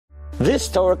This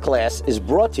Torah class is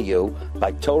brought to you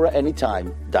by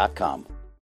TorahAnytime.com.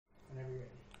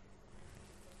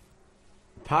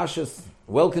 Parshas,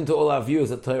 welcome to all our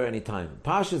viewers at Torah Anytime.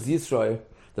 Parshas Yisro,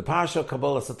 the Parsha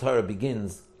Kabbalah Satorah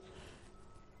begins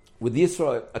with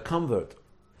Yisro, a convert,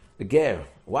 a ger.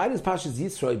 Why does Parshas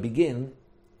Yisro begin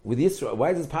with Yisro?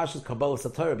 Why does Parshas Kabbalah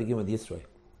Satorah begin with Yisro?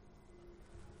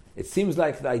 It seems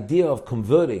like the idea of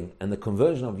converting and the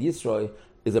conversion of Yisro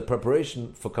is a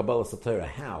preparation for Kabbalah Satorah.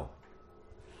 How?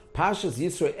 Parshas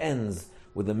Yisro ends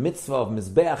with the mitzvah of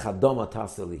Mizbeach Hadoma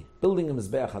Taseli, building a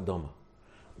Mizbeach Hadoma.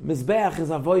 Mizbeach is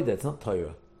Avodah, it's not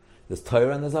Torah. There's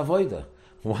Torah and there's Avodah.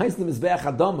 Why is the Mizbeach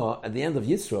Hadoma at the end of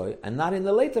Yisro and not in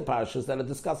the later parshas that are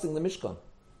discussing the Mishkan?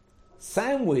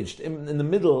 Sandwiched in the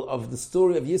middle of the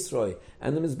story of Yisro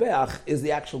and the Mizbeach is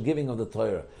the actual giving of the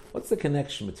Torah. What's the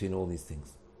connection between all these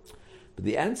things? But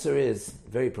the answer is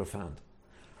very profound.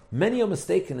 Many are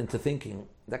mistaken into thinking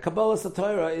that Kabbalah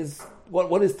Satorah is,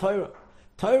 what is Torah?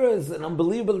 Torah is an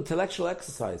unbelievable intellectual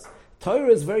exercise. Torah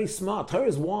is very smart. Torah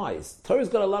is wise. Torah's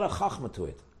got a lot of chachma to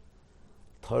it.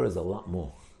 Torah is a lot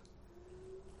more.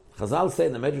 Chazal say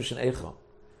in the Medrash in Eicha,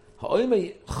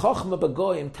 chachma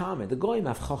b'goyim tamin. The goyim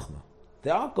have chachma.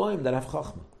 There are goyim that have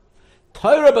chachma.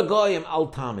 Torah b'goyim al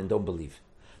tamin. Don't believe.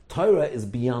 Torah is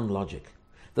beyond logic.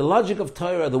 The logic of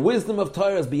Torah, the wisdom of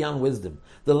Torah is beyond wisdom.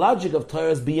 The logic of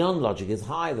Torah is beyond logic, is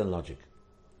higher than logic.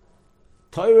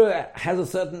 Torah has a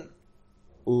certain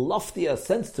loftier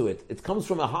sense to it. It comes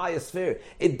from a higher sphere.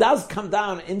 It does come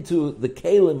down into the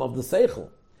kalim of the seichel,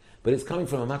 but it's coming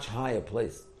from a much higher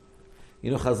place.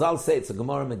 You know, Chazal say, it's a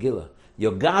Gemara Megillah,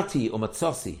 Yogati or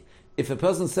Matzossi. If a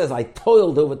person says, I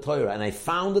toiled over Torah and I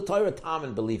found the Torah, Tam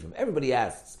and believe him. Everybody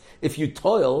asks, if you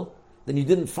toil, then you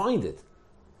didn't find it.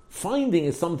 Finding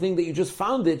is something that you just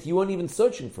found it, you weren't even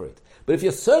searching for it. But if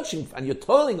you're searching and you're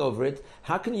toiling over it,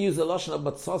 how can you use the lashon of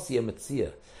matzasi and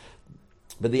metzia?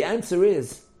 But the answer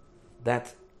is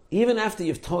that even after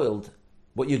you've toiled,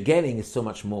 what you're getting is so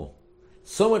much more.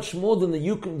 So much more than the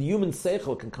human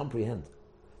seichel can comprehend.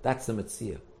 That's the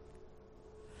metzia.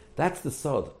 That's the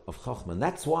sod of Chachma. And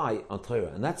that's why on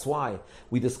Torah, and that's why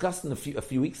we discussed a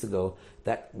few weeks ago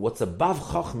that what's above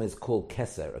Chachma is called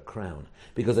keser, a crown.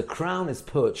 Because a crown is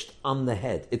perched on the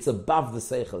head. It's above the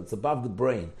seichel, it's above the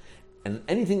brain. And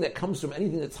anything that comes from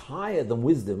anything that's higher than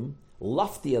wisdom,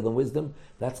 loftier than wisdom,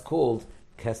 that's called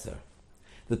keser.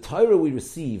 The Torah we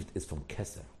received is from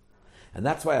keser. And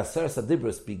that's why Aseret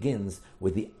Adibros begins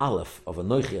with the Aleph of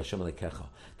Anochi Hashem Elokecha.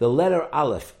 The letter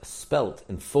Aleph spelt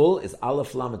in full is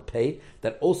Aleph Lamed Pei,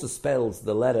 that also spells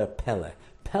the letter Pele.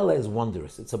 Pele is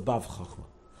wondrous, it's above Chachma.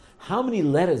 How many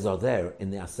letters are there in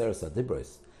the Aseret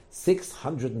Adibros?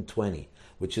 620,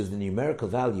 which is the numerical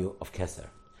value of Keser.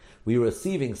 We are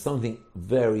receiving something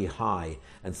very high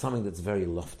and something that's very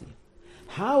lofty.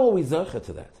 How are we zocher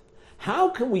to that? How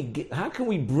can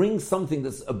we bring something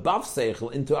that's above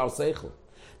seichel into our seichel?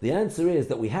 The answer is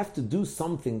that we have to do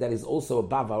something that is also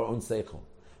above our own seichel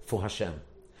for Hashem.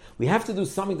 We have to do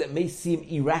something that may seem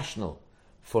irrational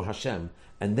for Hashem,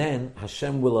 and then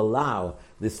Hashem will allow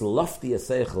this loftier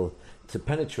seichel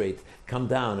to come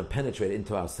down and penetrate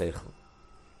into our seichel.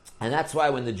 And that's why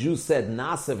when the Jews said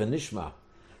Na'aseh v'nishma,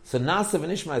 so Na'aseh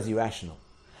v'nishma is irrational.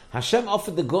 Hashem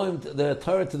offered the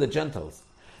Torah to the Gentiles.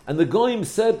 And the Goyim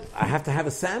said, I have to have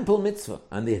a sample mitzvah.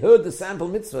 And they heard the sample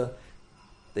mitzvah,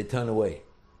 they turn away.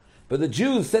 But the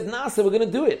Jews said, Nasa, we're going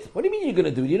to do it. What do you mean you're going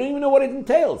to do it? You don't even know what it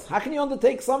entails. How can you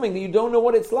undertake something that you don't know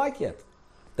what it's like yet?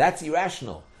 That's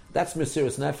irrational. That's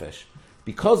Mesiras Nefesh.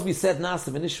 Because we said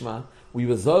Nasa v'nishma, we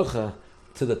were zocha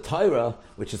to the Torah,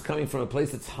 which is coming from a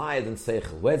place that's higher than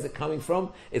Seichel. Where's it coming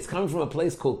from? It's coming from a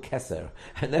place called Keser.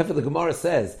 And therefore the Gemara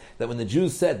says that when the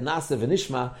Jews said Nasa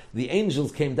v'nishma, the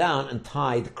angels came down and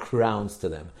tied crowns to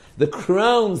them. The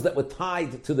crowns that were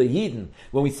tied to the Yidden,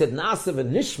 when we said Nasa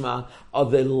v'nishma, are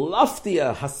the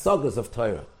loftier hasagas of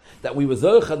Torah. That we were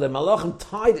zocha, the malachim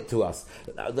tied it to us.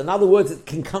 In other words, it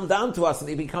can come down to us and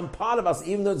it become part of us,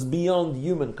 even though it's beyond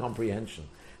human comprehension.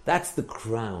 That's the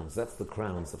crowns. That's the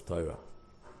crowns of Torah.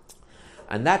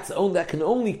 And that can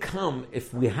only come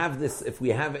if we have this. If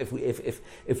we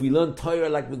learn Torah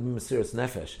like with Mesiras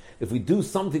Nefesh. If we do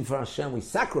something for Hashem, we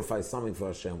sacrifice something for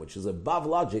Hashem, which is above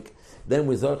logic. Then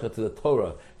we zorcha to the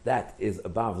Torah that is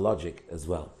above logic as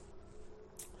well.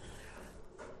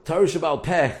 Torah Shabbal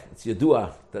Peh, it's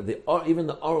Yedua that even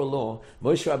the oral law,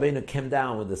 Moshe Rabbeinu came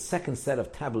down with the second set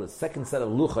of tablets, second set of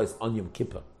luchos on Yom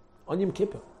Kippur. On Yom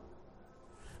Kippur.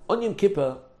 On Yom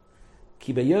Kippur.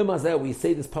 Ki b'yom hazeh, we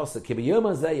say this pasuk, Ki b'yom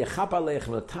hazeh yechap aleichem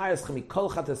l'tayeschem mikol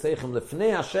chateseichem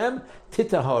lefnei Hashem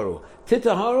titaharu.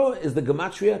 Titaharu is the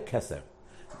gematria keser.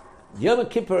 Yom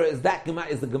Kippur is the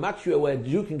gematria where a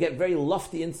Jew can get very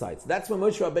lofty insights. That's when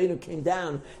Moshe Rabbeinu came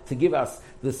down to give us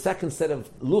the second set of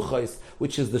luchos,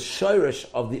 which is the shorish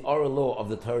of the oral law of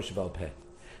the Torah Sheba'al Peh.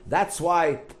 That's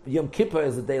why Yom Kippur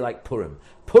is a day like Purim.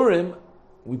 Purim,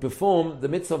 we perform the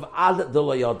mitzvah of Ad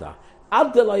Deloyoda.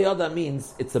 Ad Deloyoda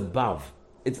means it's above.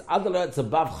 It's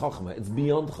above Chochmah. It's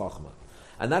beyond Chochmah.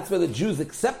 And that's where the Jews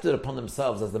accepted upon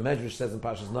themselves, as the Medrash says in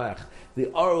Parshas Noach, the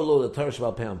oral law, the Torah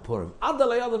Sheba'al Peh on Purim. Ad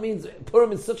Deloyoda means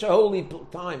Purim is such a holy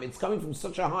time. It's coming from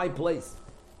such a high place.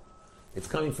 It's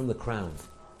coming from the crowns.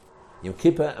 Yom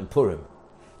Kippur and Purim.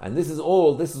 And this is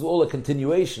all a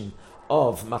continuation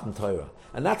of Matan Torah.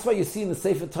 And that's why you see in the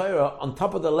Sefer Torah, on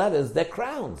top of the letters, they're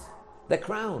crowns. They're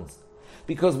crowns.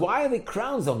 Because why are they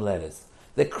crowns on letters?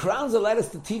 They're crowns on letters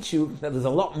to teach you that there's a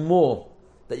lot more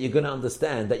that you're going to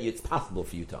understand, that it's possible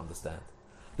for you to understand.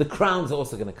 The crowns are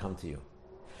also going to come to you.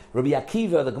 Rabbi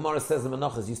Akiva, the Gemara says in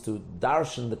Menachos, used to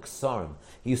darshan the ksarim.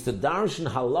 He used to darshan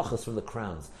halachas from the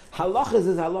crowns. Halachas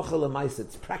is halacha l'maisa.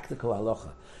 It's practical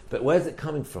halacha. But where's it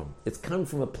coming from? It's coming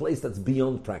from a place that's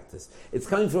beyond practice. It's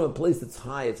coming from a place that's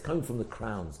high. It's coming from the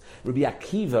crowns. Rabbi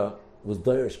Akiva was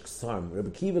Dorish Ksarim. Rabbi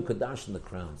Akiva could darshan the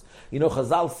crowns. You know,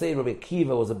 Chazal say Rabbi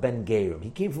Akiva was a Ben Gerim. He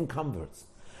came from converts.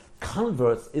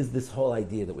 Converts is this whole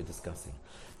idea that we're discussing.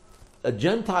 A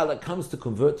Gentile that comes to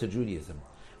convert to Judaism,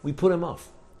 we put him off.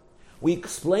 We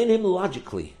explain him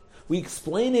logically. We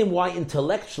explain him why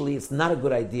intellectually it's not a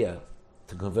good idea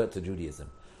to convert to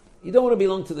Judaism. You don't want to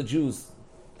belong to the Jews.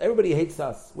 Everybody hates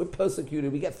us. We're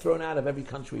persecuted. We get thrown out of every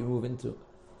country we move into.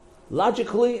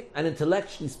 Logically and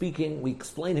intellectually speaking, we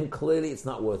explain him clearly it's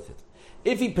not worth it.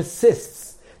 If he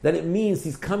persists, then it means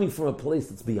he's coming from a place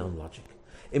that's beyond logic.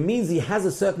 It means he has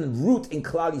a certain root in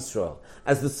Klal Yisrael.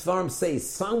 As the Sfarim say,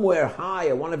 somewhere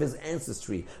higher, one of his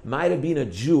ancestry might have been a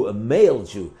Jew, a male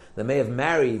Jew, that may have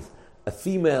married a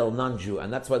female non-Jew,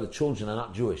 and that's why the children are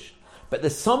not Jewish. But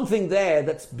there's something there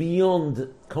that's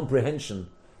beyond comprehension.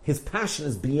 His passion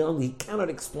is beyond, he cannot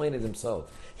explain it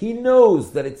himself. He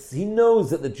knows that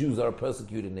the Jews are a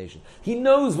persecuted nation. He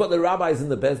knows what the rabbis in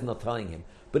the Bezdin are telling him.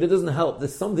 But it doesn't help.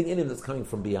 There's something in him that's coming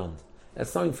from beyond. There's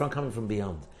something coming from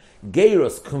beyond.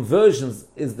 Geirus, conversions,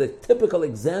 is the typical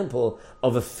example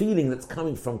of a feeling that's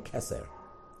coming from Keser.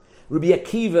 Rabbi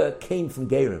Akiva came from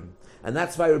Geirim, and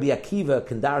that's why Rabbi Akiva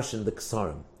can darshan the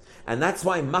Ksarim. And that's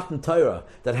why Matan Torah,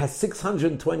 that has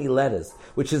 620 letters,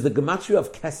 which is the gematria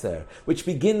of Keser, which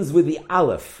begins with the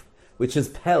Aleph, which is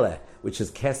Pele, which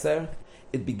is Keser,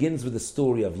 it begins with the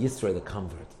story of Yisro the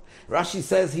convert. Rashi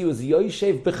says he was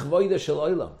Yoshev B'chvoida Shel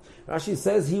Olam. Rashi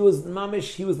says he was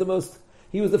mamish, he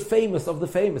was the famous of the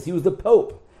famous. He was the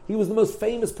Pope. He was the most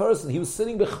famous person. He was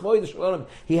sitting b'chvoid shalom.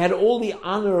 He had all the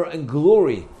honor and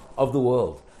glory of the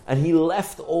world. And he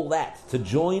left all that to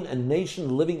join a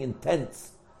nation living in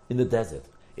tents in the desert.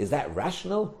 Is that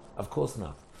rational? Of course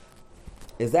not.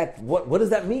 Is that, what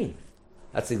does that mean?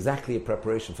 That's exactly a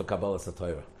preparation for Kabbalah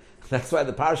Satorah. That's why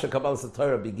the Parasha Kabbalah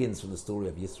Satorah begins from the story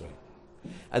of Yisro.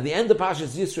 At the end of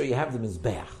Parashas Yisro, you have the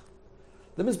Mizbeach.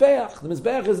 The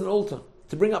Mizbeach is an altar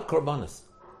to bring up korbanos.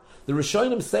 The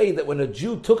Rishonim say that when a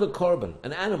Jew took a korban,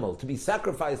 an animal, to be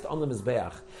sacrificed on the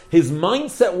Mizbeach, his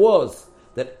mindset was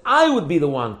that I would be the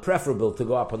one preferable to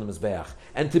go up on the Mizbeach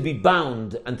and to be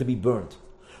bound and to be burnt.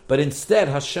 But instead,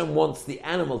 Hashem wants the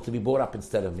animal to be brought up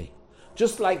instead of me.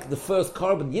 Just like the first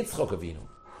korban, Yitzchok Avinu.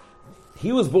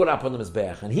 He was brought up on the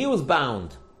Mizbeach and he was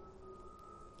bound.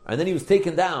 And then he was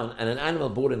taken down and an animal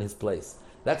brought in his place.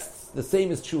 That's the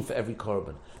same is true for every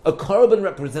korban. A korban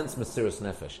represents Mesiras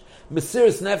Nefesh.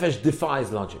 Mesiras Nefesh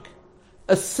defies logic.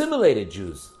 Assimilated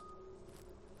Jews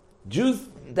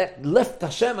that left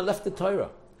Hashem and left the Torah,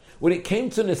 when it came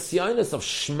to Nisyonis of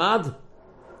Shmad,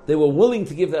 they were willing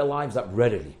to give their lives up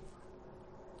readily.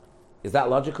 Is that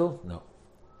logical? No.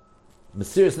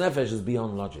 Mesiras Nefesh is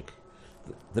beyond logic.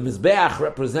 The Mizbeach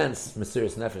represents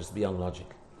Mesiras Nefesh beyond logic.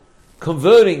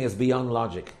 Converting is beyond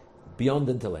logic, beyond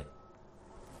intellect.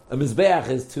 A Mizbeach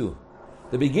is too.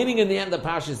 The beginning and the end of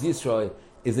Parshas Yisro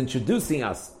is introducing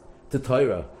us to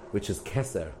Torah, which is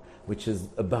Keser, which is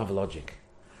above logic.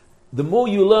 The more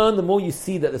you learn, the more you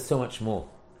see that there's so much more.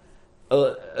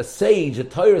 A sage, a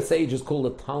Torah sage, is called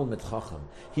a Talmid Chacham.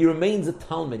 He remains a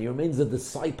Talmid, he remains a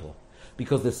disciple,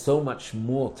 because there's so much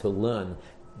more to learn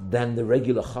than the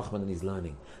regular Chacham that he's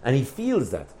learning. And he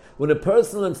feels that. When a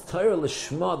person learns Torah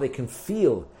Lishma, they can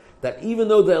feel that even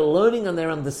though they're learning and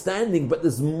they're understanding, but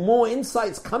there's more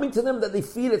insights coming to them that they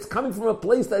feel it's coming from a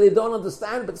place that they don't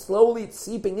understand, but slowly it's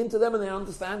seeping into them and they're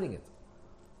understanding it.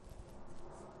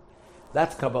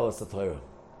 That's Kabbalah Satorah.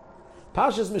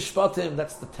 Parshas Mishpatim,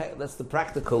 that's the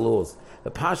practical laws.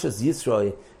 The Parshas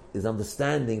Yisro is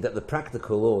understanding that the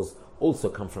practical laws also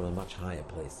come from a much higher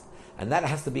place. And that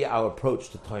has to be our approach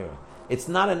to Torah. It's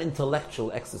not an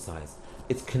intellectual exercise.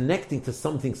 It's connecting to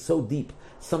something so deep,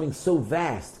 something so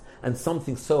vast, and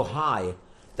something so high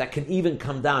that can even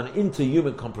come down into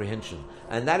human comprehension.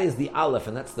 And that is the Aleph,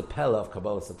 and that's the Pella of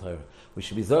Kabbalah Torah. We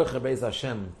should be Zorcha Be'ez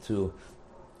Hashem to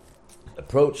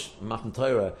approach Matan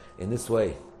Torah in this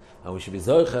way. And we should be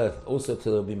Zorcha also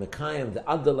to be Mekayim, the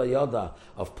Adala Yoda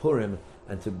of Purim,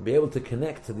 and to be able to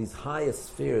connect to these highest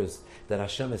spheres that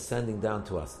Hashem is sending down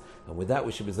to us. And with that,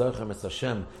 we should be Zorcha Be'ez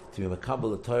Hashem to be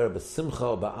Mekabel the Torah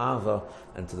B'simcha Ba'ava,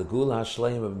 and to the Gula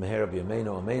HaShleim of Meher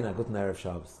B'Yameinu Amen. Guten Erev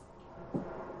Shabbos.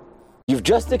 You've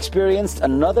just experienced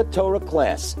another Torah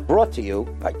class brought to you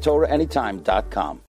by TorahAnytime.com.